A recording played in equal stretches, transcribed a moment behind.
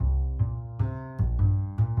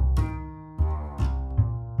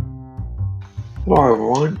Hello,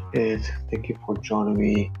 everyone, and thank you for joining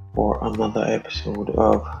me for another episode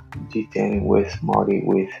of Detailing with Marty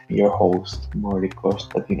with your host, Marty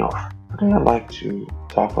Konstantinov. Today, I'd like to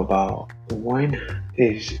talk about when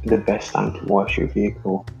is the best time to wash your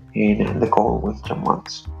vehicle in the cold winter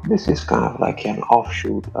months. This is kind of like an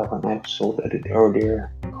offshoot of an episode I did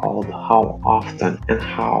earlier called How Often and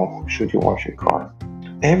How Should You Wash Your Car.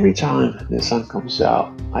 Every time the sun comes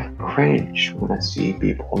out, I cringe when I see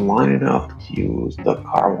people lining up to use the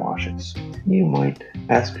car washes. You might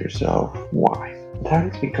ask yourself why.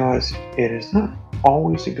 That is because it is not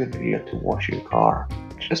always a good idea to wash your car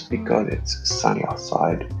just because it's sunny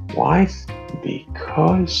outside. Why?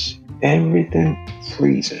 Because everything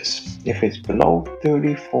freezes. If it's below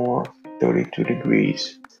 34, 32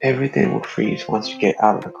 degrees, everything will freeze once you get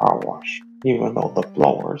out of the car wash. Even though the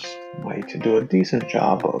blowers might do a decent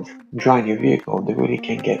job of drying your vehicle, they really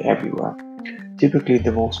can't get everywhere. Typically,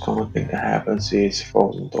 the most common thing that happens is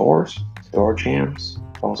frozen doors, door jams,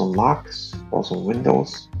 frozen locks, frozen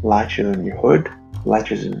windows, latches in your hood,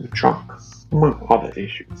 latches in the trunk, among other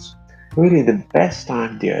issues. Really, the best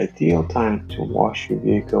time, the ideal time to wash your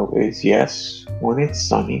vehicle is yes, when it's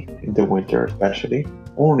sunny, in the winter especially,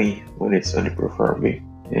 only when it's sunny preferably,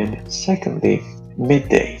 and secondly,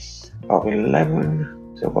 midday, about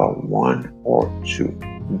 11 to about 1 or 2.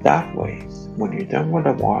 That way, when you're done with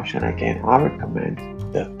the wash, and again, I recommend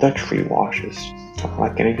the touch-free washes,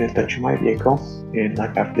 like anything that touch my vehicle, and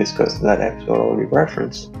like I've discussed in that episode already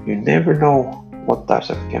referenced, you never know what types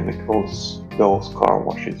of chemicals those car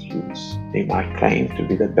washes use. They might claim to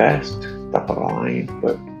be the best, top of the line,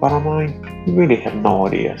 but bottom line, you really have no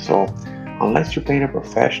idea. So unless you're paying a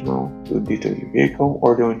professional to detail your vehicle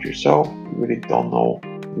or doing it yourself, you really don't know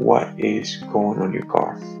what is going on your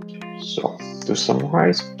car. So to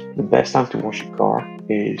summarize, the best time to wash your car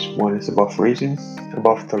is when it's above freezing,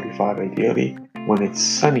 above 35 ideally, when it's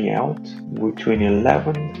sunny out, between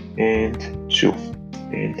 11 and 2.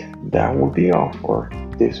 And that will be all for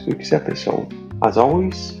this week's episode. As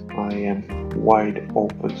always, I am wide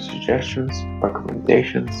open to suggestions,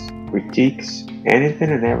 recommendations, critiques,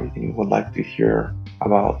 anything and everything you would like to hear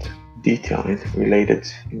about detailing related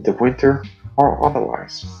in the winter or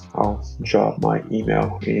otherwise. I'll drop my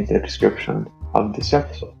email in the description of this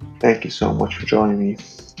episode. Thank you so much for joining me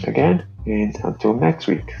again, and until next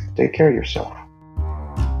week, take care of yourself.